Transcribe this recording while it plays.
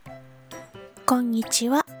こんにち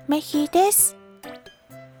は、めひです。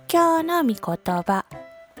今日の御言葉、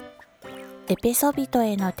エペソ人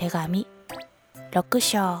への手紙6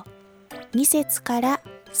章2節から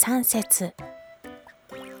3節。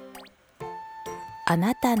あ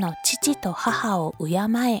なたの父と母を敬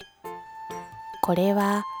え。これ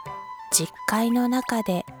は実会の中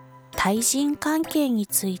で対人関係に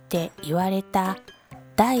ついて言われた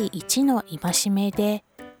第一の戒めで、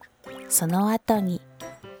その後に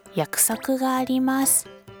約束があります。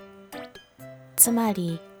つま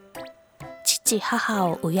り、父母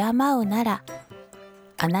を敬うなら、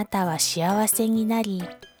あなたは幸せになり、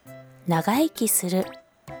長生きする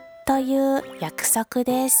という約束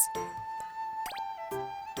です。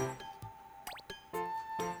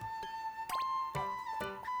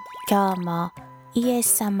今日もイエ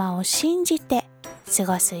ス様を信じて過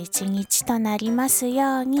ごす一日となります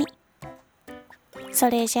ように。そ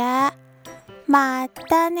れじゃあ、ま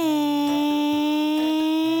たねー。